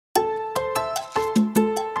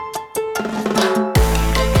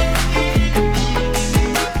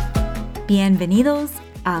Bienvenidos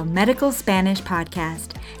al Medical Spanish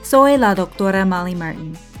Podcast. Soy la doctora Molly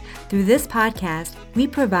Martin. Through this podcast, we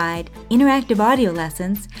provide interactive audio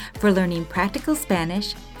lessons for learning practical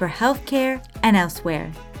Spanish for healthcare and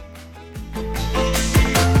elsewhere.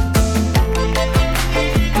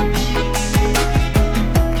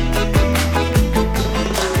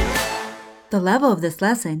 The level of this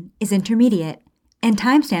lesson is intermediate, and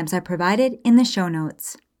timestamps are provided in the show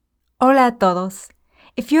notes. Hola a todos!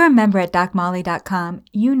 If you're a member at DocMolly.com,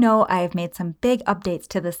 you know I have made some big updates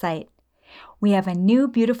to the site. We have a new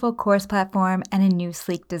beautiful course platform and a new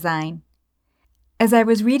sleek design. As I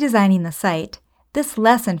was redesigning the site, this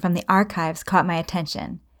lesson from the archives caught my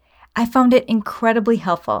attention. I found it incredibly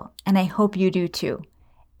helpful, and I hope you do too.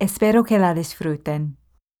 Espero que la disfruten.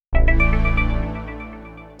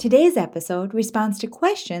 Today's episode responds to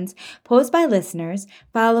questions posed by listeners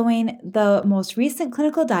following the most recent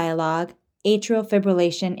clinical dialogue, Atrial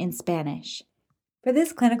Fibrillation in Spanish. For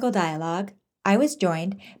this clinical dialogue, I was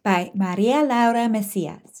joined by Maria Laura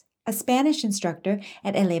Macias, a Spanish instructor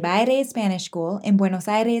at Elevaire Spanish School in Buenos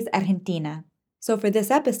Aires, Argentina. So for this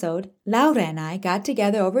episode, Laura and I got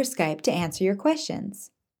together over Skype to answer your questions.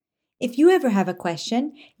 If you ever have a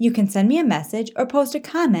question, you can send me a message or post a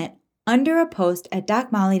comment under a post at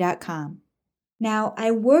DocMolly.com. Now, I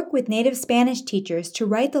work with native Spanish teachers to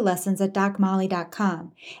write the lessons at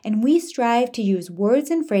DocMolly.com, and we strive to use words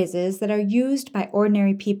and phrases that are used by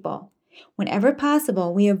ordinary people. Whenever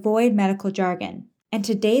possible, we avoid medical jargon, and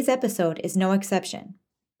today's episode is no exception.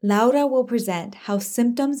 Laura will present how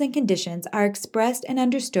symptoms and conditions are expressed and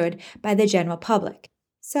understood by the general public.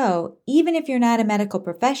 So, even if you're not a medical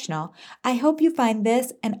professional, I hope you find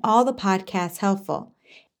this and all the podcasts helpful.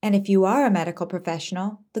 And if you are a medical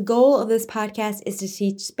professional, the goal of this podcast is to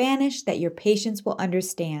teach Spanish that your patients will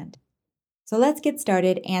understand. So let's get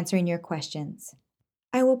started answering your questions.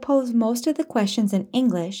 I will pose most of the questions in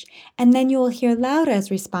English, and then you will hear Laura's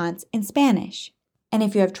response in Spanish. And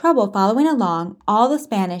if you have trouble following along, all the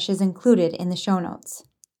Spanish is included in the show notes.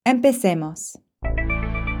 Empecemos.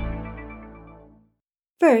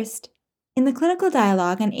 First, in the clinical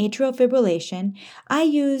dialogue on atrial fibrillation, I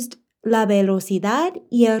used la velocidad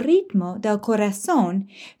y el ritmo del corazón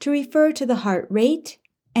to refer to the heart rate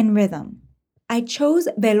and rhythm. I chose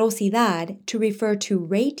velocidad to refer to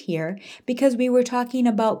rate here because we were talking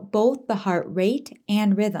about both the heart rate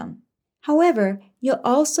and rhythm. However, you'll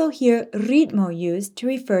also hear ritmo used to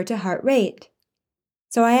refer to heart rate.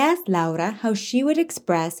 So I asked Laura how she would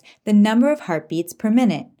express the number of heartbeats per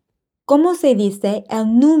minute. ¿Cómo se dice el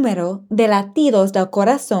número de latidos del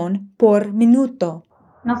corazón por minuto?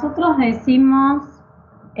 Nosotros decimos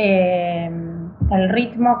el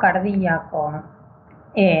ritmo cardíaco.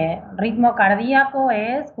 Ritmo cardíaco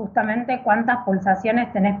es justamente cuántas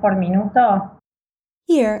pulsaciones tenés por minuto.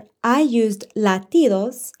 Here, I used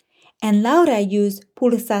latidos and Laura used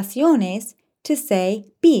pulsaciones to say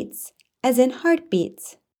beats, as in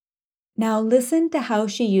heartbeats. Now listen to how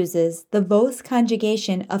she uses the voz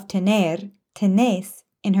conjugation of tener, tenés,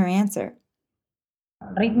 in her answer.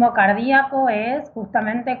 Ritmo cardíaco es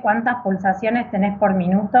justamente cuántas pulsaciones tenés por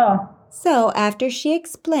minuto. So, after she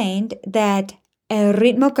explained that el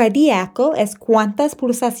ritmo cardíaco es cuántas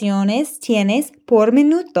pulsaciones tienes por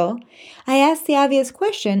minuto, I asked the obvious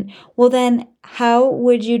question, well then, how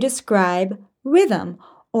would you describe rhythm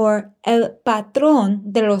or el patrón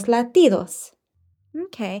de los latidos?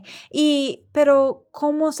 Okay. Pero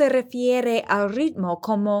 ¿cómo se refiere al ritmo?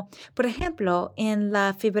 Como, por ejemplo, en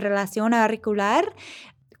la fibrilación auricular,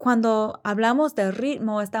 cuando hablamos del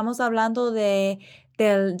ritmo, estamos hablando del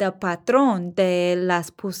patrón de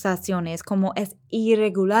las pulsaciones, como es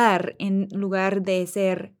irregular en lugar de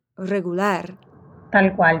ser regular.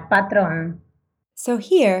 Tal cual, patrón. So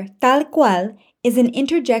here, tal cual is an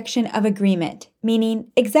interjection of agreement,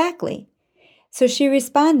 meaning exactly. So she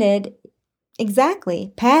responded,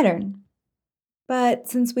 exactly, pattern. But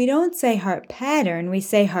since we don't say heart pattern, we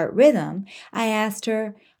say heart rhythm, I asked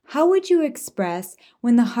her, how would you express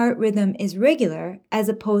when the heart rhythm is regular as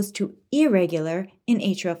opposed to irregular in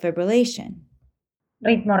atrial fibrillation?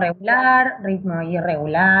 Ritmo regular, ritmo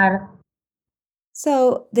irregular.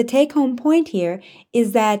 So the take-home point here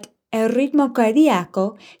is that el ritmo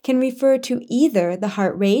cardíaco can refer to either the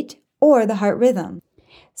heart rate or the heart rhythm.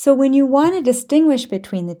 So when you want to distinguish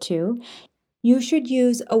between the two, you should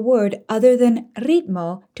use a word other than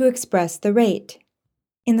ritmo to express the rate.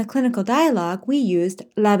 In the clinical dialogue, we used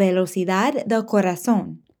la velocidad del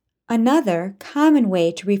corazón. Another common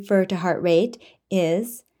way to refer to heart rate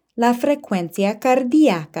is la frecuencia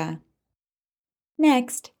cardíaca.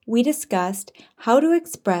 Next, we discussed how to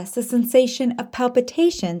express the sensation of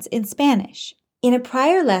palpitations in Spanish. In a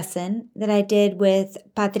prior lesson that I did with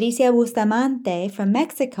Patricia Bustamante from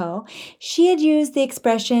Mexico, she had used the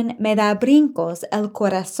expression me da brincos el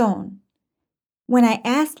corazón. When I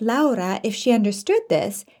asked Laura if she understood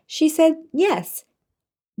this, she said yes,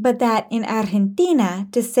 but that in Argentina,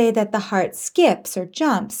 to say that the heart skips or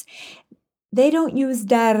jumps, they don't use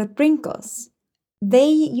dar brincos. They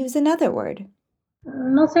use another word.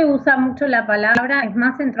 No se usa mucho la palabra, es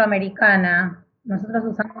más centroamericana. Nosotros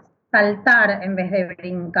usamos saltar en vez de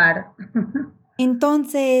brincar.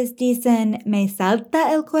 Entonces dicen me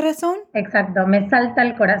salta el corazón. Exacto, me salta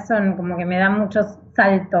el corazón, como que me da muchos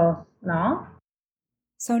saltos, ¿no?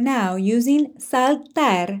 So now, using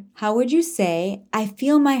saltar, how would you say, I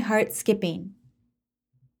feel my heart skipping?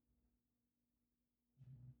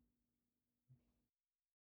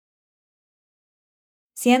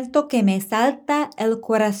 Siento que me salta el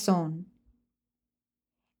corazón.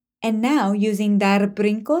 And now, using dar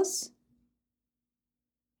brincos,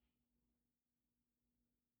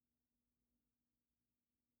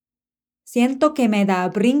 siento que me da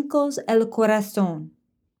brincos el corazón.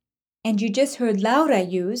 And you just heard Laura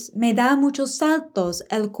use me da muchos saltos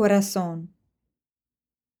el corazón.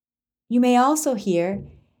 You may also hear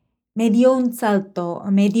me dio un salto or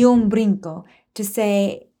me dio un brinco to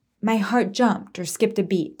say my heart jumped or skipped a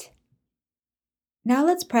beat. Now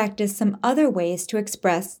let's practice some other ways to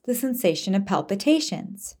express the sensation of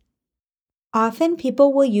palpitations. Often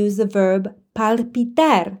people will use the verb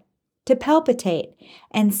palpitar to palpitate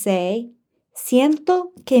and say,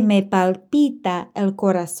 siento que me palpita el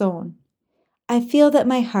corazón. I feel that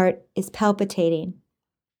my heart is palpitating.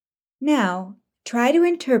 Now, try to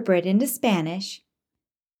interpret into Spanish,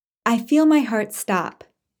 I feel my heart stop.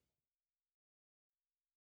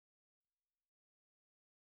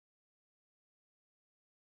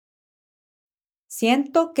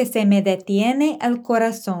 Siento que se me detiene el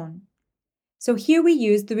corazón. So here we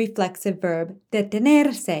use the reflexive verb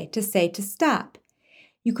detenerse to say to stop.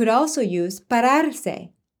 You could also use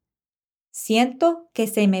pararse. Siento que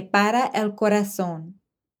se me para el corazón.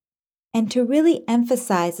 And to really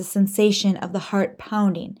emphasize the sensation of the heart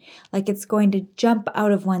pounding, like it's going to jump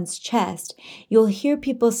out of one's chest, you'll hear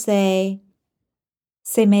people say,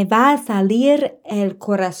 se me va a salir el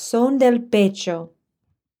corazón del pecho.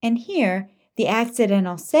 And here, the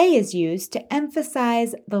accidental se is used to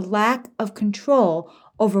emphasize the lack of control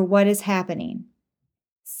over what is happening.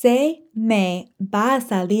 Se me va a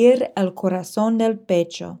salir el corazón del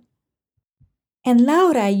pecho. And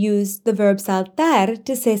Laura used the verb saltar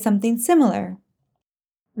to say something similar.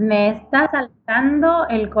 Me está saltando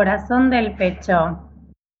el corazón del pecho.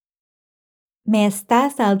 Me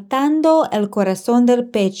está saltando el corazón del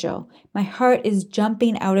pecho. My heart is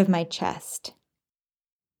jumping out of my chest.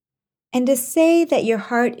 And to say that your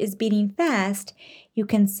heart is beating fast, you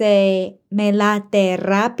can say me late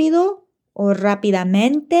rápido o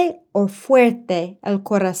rápidamente o fuerte el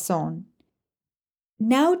corazón.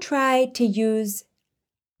 Now try to use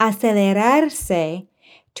acelerarse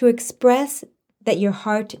to express that your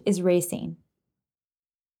heart is racing.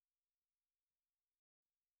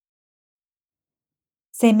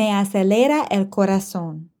 Se me acelera el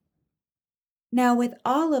corazón. Now with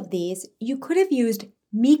all of these, you could have used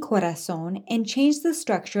mi corazón and changed the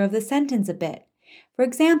structure of the sentence a bit. For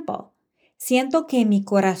example, siento que mi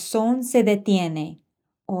corazón se detiene,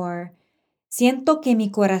 or siento que mi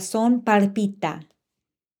corazón palpita.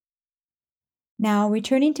 Now,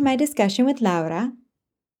 returning to my discussion with Laura,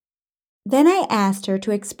 then I asked her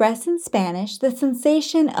to express in Spanish the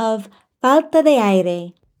sensation of falta de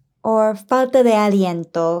aire or falta de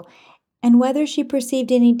aliento, and whether she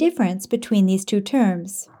perceived any difference between these two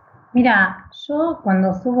terms. Mira, yo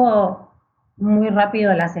cuando subo muy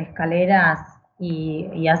rápido las escaleras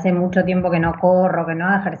y hace mucho tiempo que no corro, que no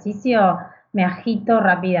hago ejercicio, me agito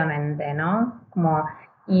rápidamente, ¿no?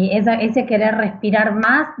 Y ese querer respirar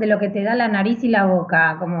más de lo que te da la nariz y la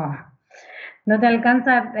boca, como no te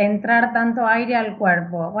alcanza a entrar tanto aire al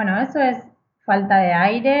cuerpo. Bueno, eso es falta de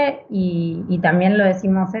aire y también lo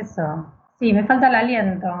decimos eso. Sí, me falta el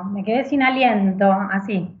aliento, me quedé sin aliento,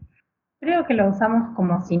 así. Creo que lo usamos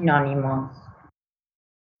como sinónimos.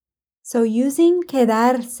 So using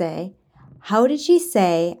quedarse, how did she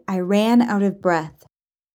say, I ran out of breath?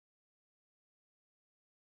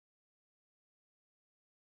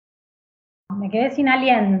 Me quedé sin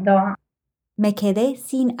aliento. Me quedé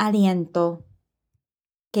sin aliento.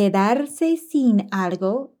 Quedarse sin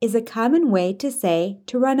algo is a common way to say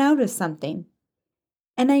to run out of something.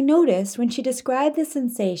 And I noticed when she described the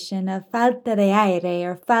sensation of falta de aire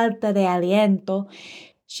or falta de aliento,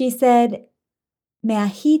 she said, me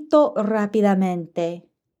agito rápidamente.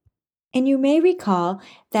 And you may recall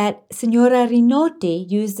that Señora Rinotti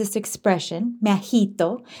used this expression, me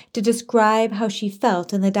agito, to describe how she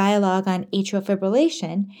felt in the dialogue on atrial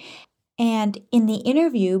fibrillation. And in the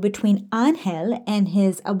interview between Ángel and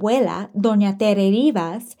his abuela, Doña Tere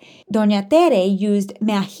Rivas, Doña Tere used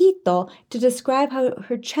me agito to describe how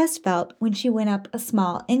her chest felt when she went up a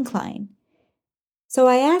small incline. So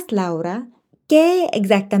I asked Laura, ¿qué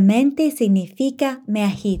exactamente significa me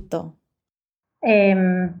agito?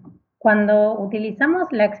 Cuando utilizamos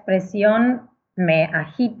la expresión me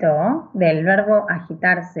agito, del verbo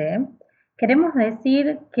agitarse, queremos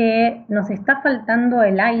decir que nos está faltando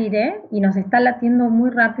el aire y nos está latiendo muy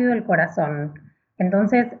rápido el corazón.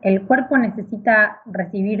 Entonces el cuerpo necesita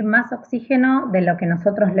recibir más oxígeno de lo que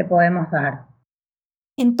nosotros le podemos dar.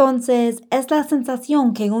 Entonces, ¿es la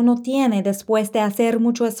sensación que uno tiene después de hacer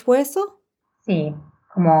mucho esfuerzo? Sí,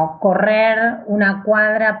 como correr una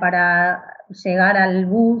cuadra para llegar al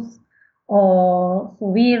bus o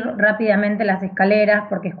subir rápidamente las escaleras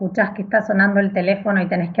porque escuchás que está sonando el teléfono y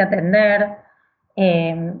tenés que atender.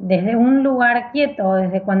 Desde un lugar quieto,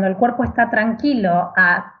 desde cuando el cuerpo está tranquilo,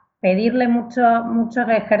 a pedirle mucho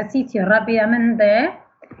ejercicio rápidamente,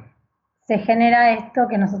 se genera esto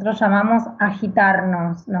que nosotros llamamos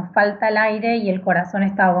agitarnos. Nos falta el aire y el corazón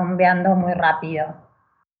está bombeando muy rápido.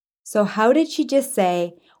 So how did she just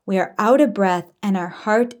say, we are out of breath and our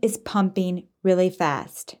heart is pumping really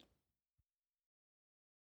fast?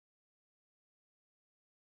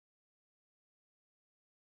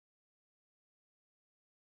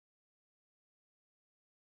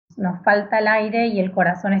 Nos falta el aire y el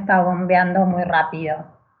corazón está bombeando muy rápido.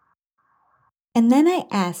 And then I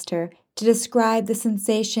asked her to describe the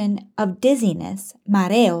sensation of dizziness,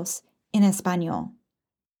 mareos, in español.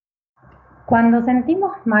 Cuando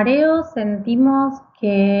sentimos mareos, sentimos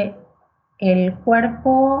que el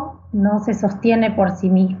cuerpo no se sostiene por sí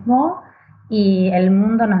mismo y el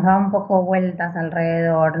mundo nos da un poco vueltas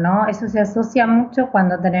alrededor, ¿no? Eso se asocia mucho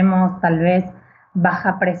cuando tenemos tal vez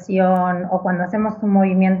baja presión o cuando hacemos un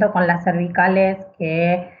movimiento con las cervicales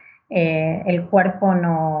que el cuerpo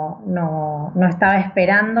no estaba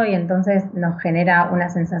esperando y entonces nos genera una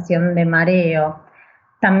sensación de mareo.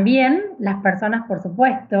 También las personas, por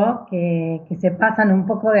supuesto, que se pasan un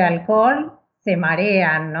poco de alcohol, se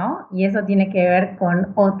marean, ¿no? Y eso tiene que ver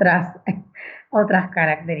con otras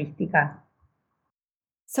características.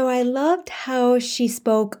 So I loved how she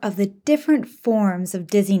spoke of the different forms of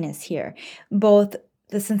dizziness here, both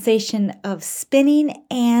the sensation of spinning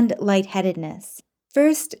and lightheadedness.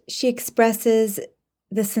 First, she expresses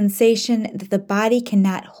the sensation that the body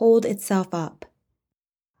cannot hold itself up.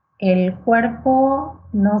 El cuerpo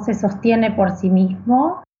no se sostiene por sí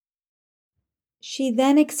mismo. She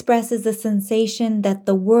then expresses the sensation that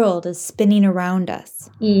the world is spinning around us.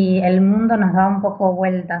 Y el mundo nos da un poco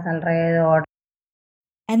vueltas alrededor.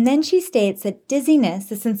 And then she states that dizziness,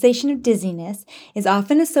 the sensation of dizziness, is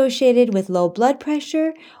often associated with low blood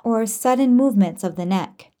pressure or sudden movements of the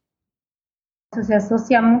neck. Eso se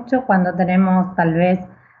asocia mucho cuando tenemos tal vez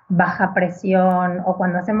baja presión o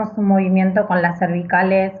cuando hacemos un movimiento con las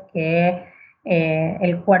cervicales que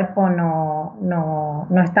el cuerpo no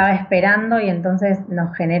estaba esperando y entonces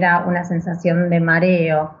nos genera una sensación de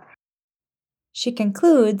mareo. She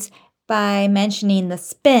concludes by mentioning the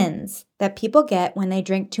spins that people get when they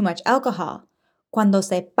drink too much alcohol, cuando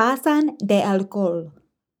se pasan de alcohol.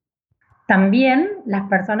 También las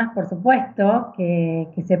personas, por supuesto,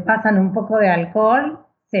 que se pasan un poco de alcohol,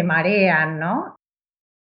 se marean, ¿no?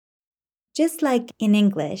 Just like in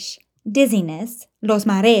English, dizziness, los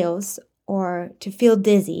mareos, or to feel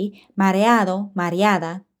dizzy, mareado,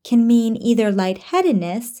 mareada, can mean either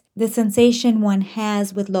lightheadedness, the sensation one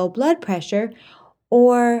has with low blood pressure,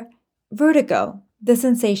 or vertigo, the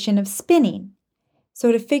sensation of spinning.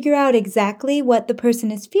 So to figure out exactly what the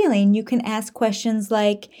person is feeling, you can ask questions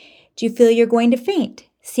like, do you feel you're going to faint?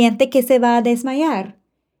 ¿Siente que se va a desmayar?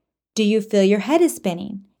 Do you feel your head is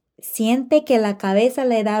spinning? ¿Siente que la cabeza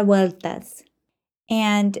le da vueltas?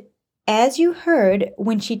 And as you heard,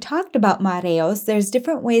 when she talked about mareos, there's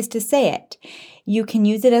different ways to say it. You can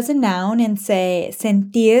use it as a noun and say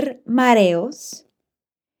sentir mareos.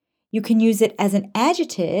 You can use it as an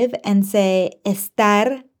adjective and say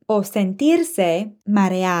estar o sentirse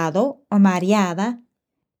mareado or mareada.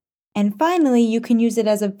 And finally, you can use it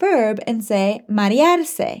as a verb and say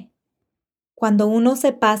marearse. Cuando uno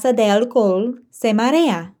se pasa de alcohol, se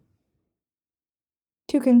marea.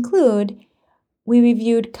 To conclude, we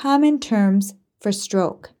reviewed common terms for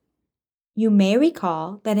stroke. You may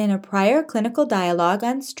recall that in a prior clinical dialogue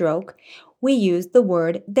on stroke, we used the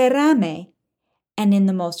word derrame, and in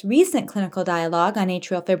the most recent clinical dialogue on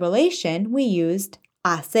atrial fibrillation, we used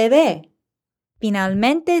ACV.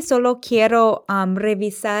 Finalmente, solo quiero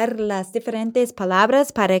revisar las diferentes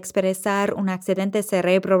palabras para expresar un accidente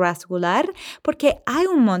cerebrovascular porque hay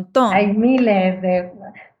un montón. Hay miles de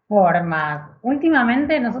formas.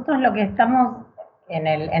 Últimamente nosotros lo que estamos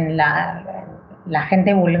en la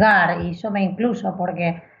gente vulgar, y yo me incluyo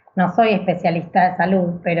porque no soy especialista de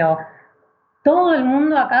salud, pero todo el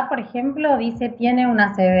mundo acá, por ejemplo, dice tiene una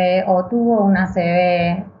ACV o tuvo una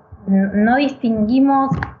ACV. No distinguimos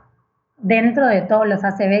dentro de todos los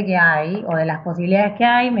ACV que hay o de las posibilidades que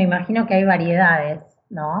hay, me imagino que hay variedades,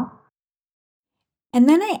 ¿no? And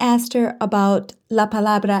then I asked her about la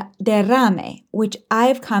palabra derrame, which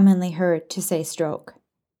I've commonly heard to say stroke.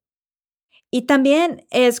 Y también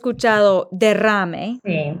he escuchado derrame.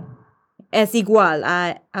 Sí. Es igual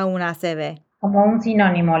a un ACV. Como un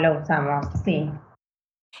sinónimo lo usamos, sí.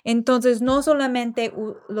 Entonces, no solamente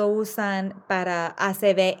lo usan para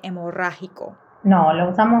ACV hemorrágico. No, lo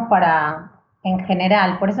usamos en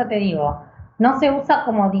general, por eso te digo, no se usa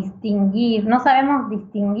como distinguir, no sabemos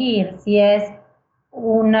distinguir si es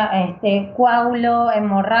un coágulo,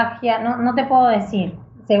 hemorragia, no te puedo decir,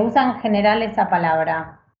 se usa en general esa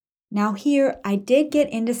palabra. Now here, I did get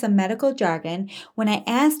into some medical jargon when I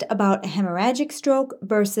asked about a hemorrhagic stroke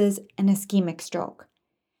versus an ischemic stroke.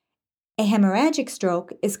 A hemorrhagic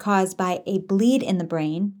stroke is caused by a bleed in the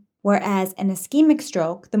brain, whereas an ischemic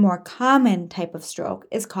stroke, the more common type of stroke,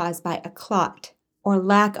 is caused by a clot, or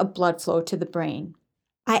lack of blood flow to the brain.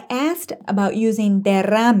 I asked about using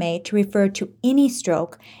derrame to refer to any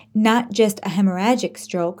stroke, not just a hemorrhagic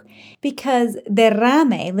stroke, because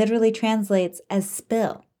derrame literally translates as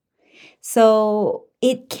spill. So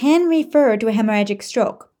it can refer to a hemorrhagic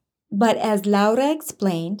stroke. But as Laura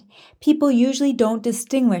explained, people usually don't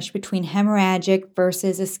distinguish between hemorrhagic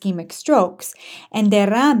versus ischemic strokes, and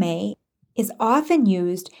derrame is often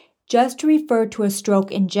used just to refer to a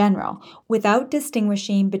stroke in general, without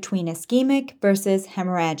distinguishing between ischemic versus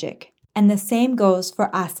hemorrhagic. And the same goes for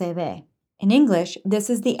ACV. In English, this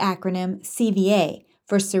is the acronym CVA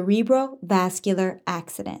for cerebrovascular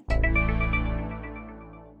accident.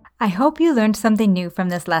 I hope you learned something new from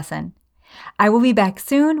this lesson. I will be back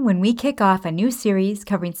soon when we kick off a new series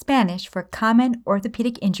covering Spanish for common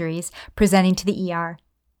orthopedic injuries presenting to the ER.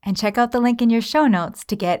 And check out the link in your show notes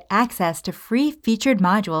to get access to free featured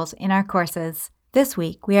modules in our courses. This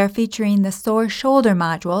week, we are featuring the sore shoulder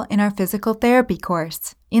module in our physical therapy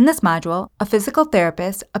course. In this module, a physical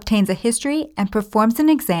therapist obtains a history and performs an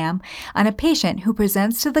exam on a patient who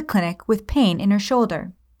presents to the clinic with pain in her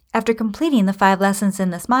shoulder. After completing the 5 lessons in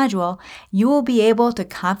this module, you will be able to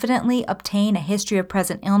confidently obtain a history of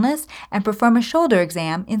present illness and perform a shoulder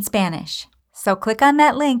exam in Spanish. So click on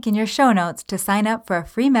that link in your show notes to sign up for a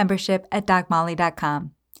free membership at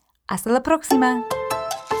DocMolly.com. Hasta la próxima!